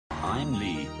I'm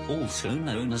Lee, also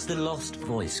known as the Lost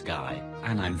Voice Guy,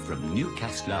 and I'm from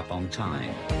Newcastle upon Tyne.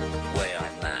 Where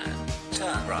I land,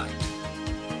 turn right.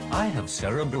 I have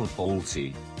cerebral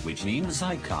palsy, which means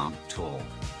I can't talk,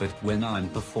 but when I'm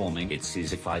performing it's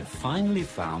as if I've finally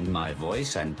found my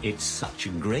voice, and it's such a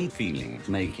great feeling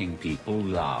making people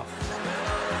laugh.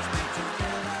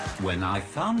 When I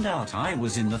found out I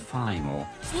was in the final,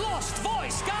 Lost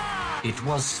Voice Guy! It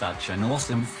was such an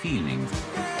awesome feeling.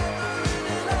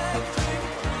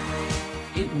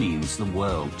 It means the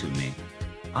world to me.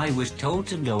 I was told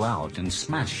to go out and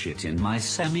smash it in my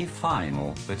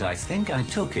semi-final, but I think I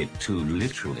took it too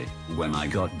literally. When I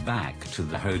got back to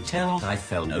the hotel I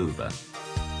fell over.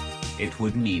 It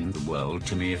would mean the world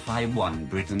to me if I won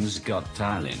Britain's Got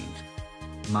Talent.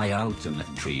 My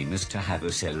ultimate dream is to have a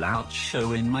sellout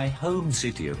show in my home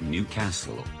city of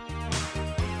Newcastle.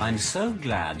 I'm so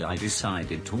glad I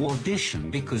decided to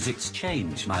audition because it's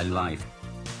changed my life.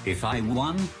 If I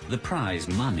won, the prize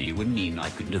money would mean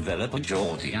I could develop a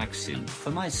Geordie accent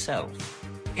for myself.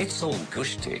 It's all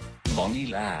cushy, bonny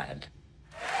lad.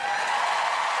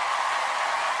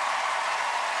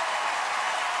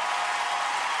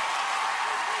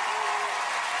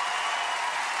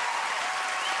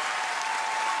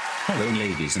 Hello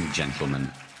ladies and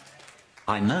gentlemen.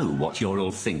 I know what you're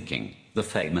all thinking. The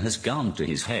fame has gone to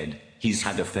his head, he's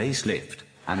had a facelift,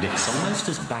 and it's almost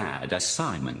as bad as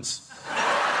Simon's.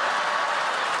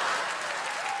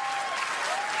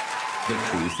 The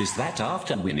truth is that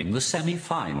after winning the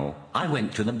semi-final, I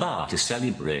went to the bar to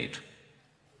celebrate.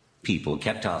 People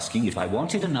kept asking if I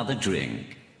wanted another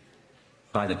drink.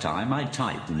 By the time I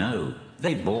typed no,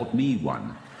 they bought me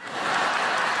one.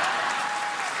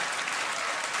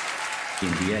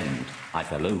 In the end, I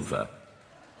fell over.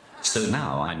 So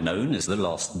now I'm known as the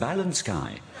Lost Balance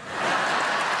Guy.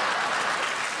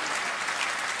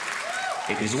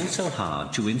 It is also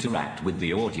hard to interact with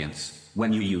the audience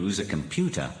when you use a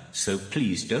computer, so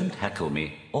please don't heckle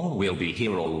me, or we'll be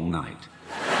here all night.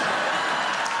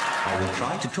 I will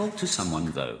try to talk to someone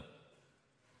though.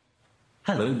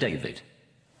 Hello David.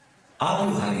 Are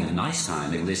you having a nice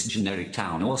time in this generic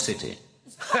town or city?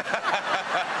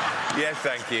 Yes,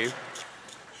 thank you.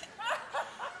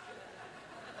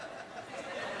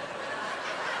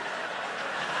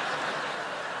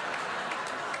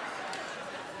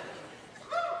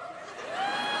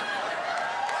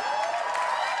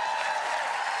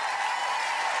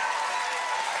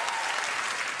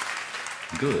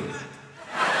 Good.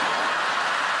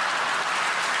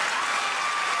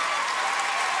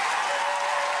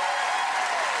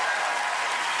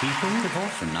 People have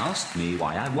often asked me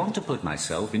why I want to put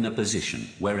myself in a position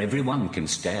where everyone can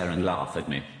stare and laugh at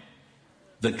me.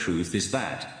 The truth is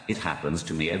that it happens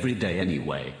to me every day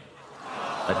anyway.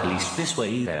 At least this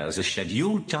way there's a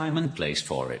scheduled time and place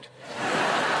for it.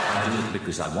 I do it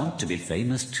because I want to be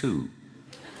famous too.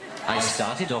 I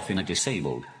started off in a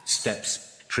disabled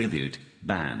steps tribute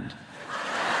band.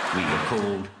 We were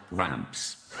called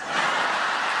Ramps.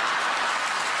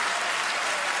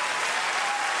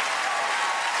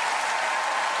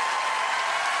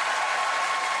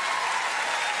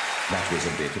 That was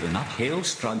a bit of an uphill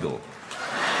struggle.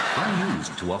 I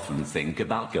used to often think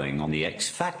about going on the X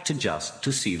Factor just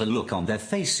to see the look on their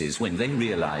faces when they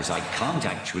realize I can't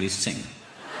actually sing,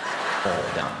 or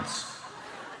dance,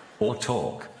 or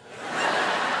talk.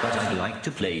 But I'd like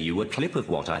to play you a clip of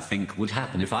what I think would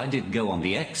happen if I did go on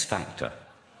the X Factor.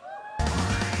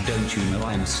 Don't you know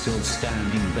I'm still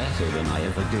standing better than I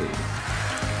ever did?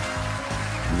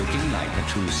 Looking like a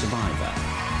true survivor.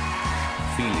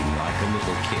 Feeling like a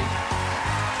little kid.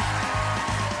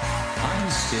 I'm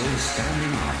still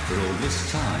standing after all this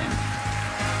time.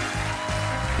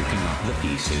 Picking up the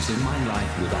pieces in my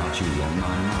life without you on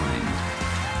my mind.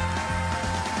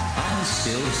 I'm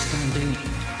still standing.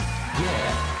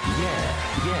 Yeah.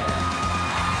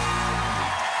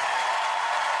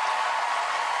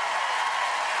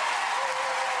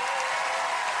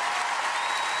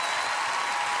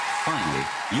 Finally,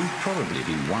 you've probably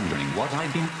been wondering what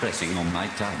I've been pressing on my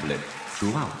tablet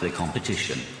throughout the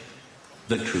competition.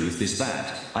 The truth is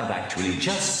that I've actually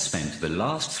just spent the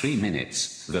last 3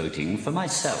 minutes voting for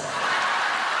myself.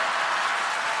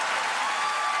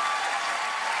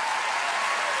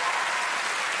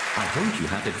 I hope you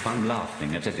had fun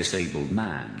laughing at a disabled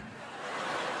man.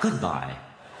 Goodbye.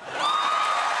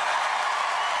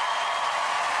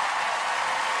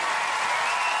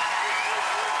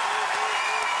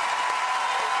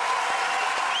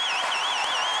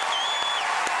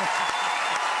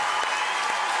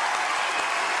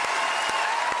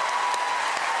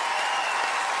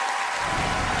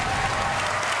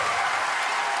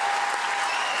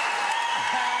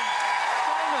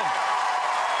 Simon!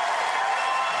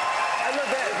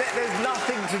 there's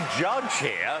nothing to judge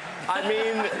here. I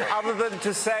mean, other than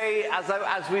to say,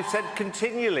 as we've said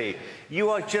continually, you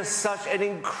are just such an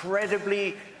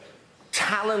incredibly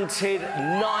talented,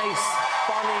 nice,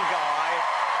 funny guy.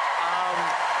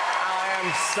 I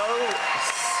am so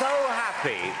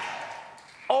happy,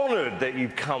 honoured that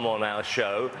you've come on our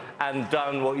show and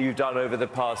done what you've done over the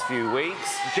past few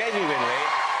weeks, genuinely.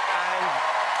 And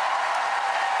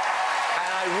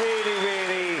I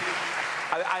really,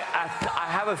 I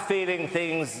have a feeling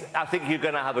I think you're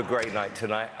going to have a great night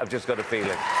tonight. I've just got a feeling.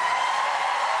 This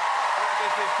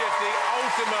is just the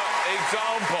ultimate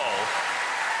example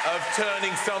of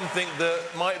turning something that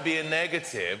might be a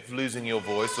negative, losing your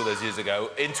voice all those years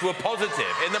ago, into a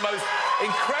positive, in the most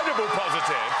incredible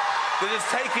positive that has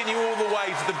taken you all the way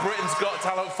to the Britain's Got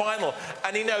Talent final.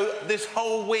 And you know, this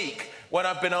whole week, when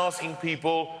I've been asking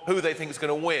people who they think is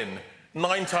going to win,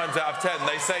 9 times out of 10,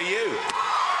 they say you.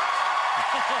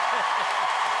 You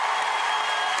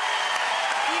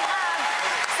have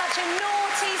such a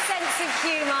naughty sense of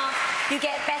humour. You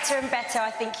get better and better.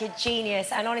 I think you're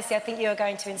genius. And honestly, I think you're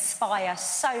going to inspire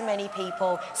so many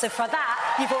people. So for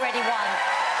that, you've already won.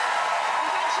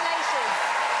 Congratulations.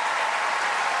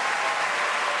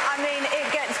 I mean,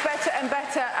 it gets better and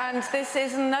better, and this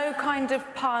is no kind of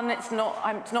pun. It's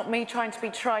not me trying to be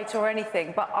trite or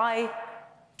anything, but I,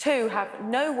 too, have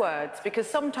no words, because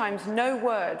sometimes no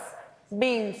words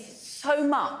means so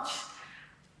much.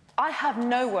 I have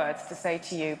no words to say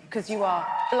to you, because you are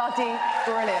bloody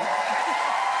brilliant.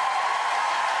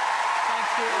 Thank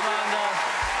you, Amanda.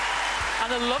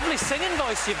 And a lovely singing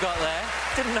voice you've got there.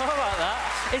 Didn't know about that.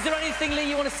 Is there anything, Lee,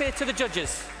 you want to say to the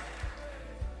judges?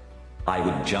 I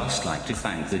would just like to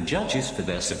thank the judges for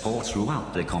their support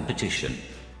throughout the competition.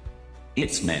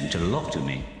 It's meant a lot to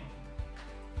me.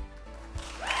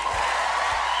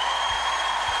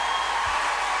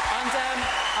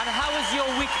 And how has your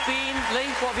week been, Lee?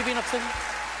 What have you been up to?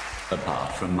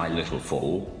 Apart from my little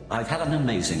fall, I've had an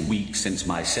amazing week since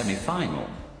my semi-final.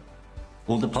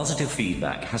 All the positive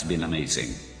feedback has been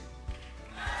amazing.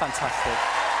 Fantastic.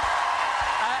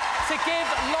 To give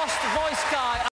Lost Voice Guy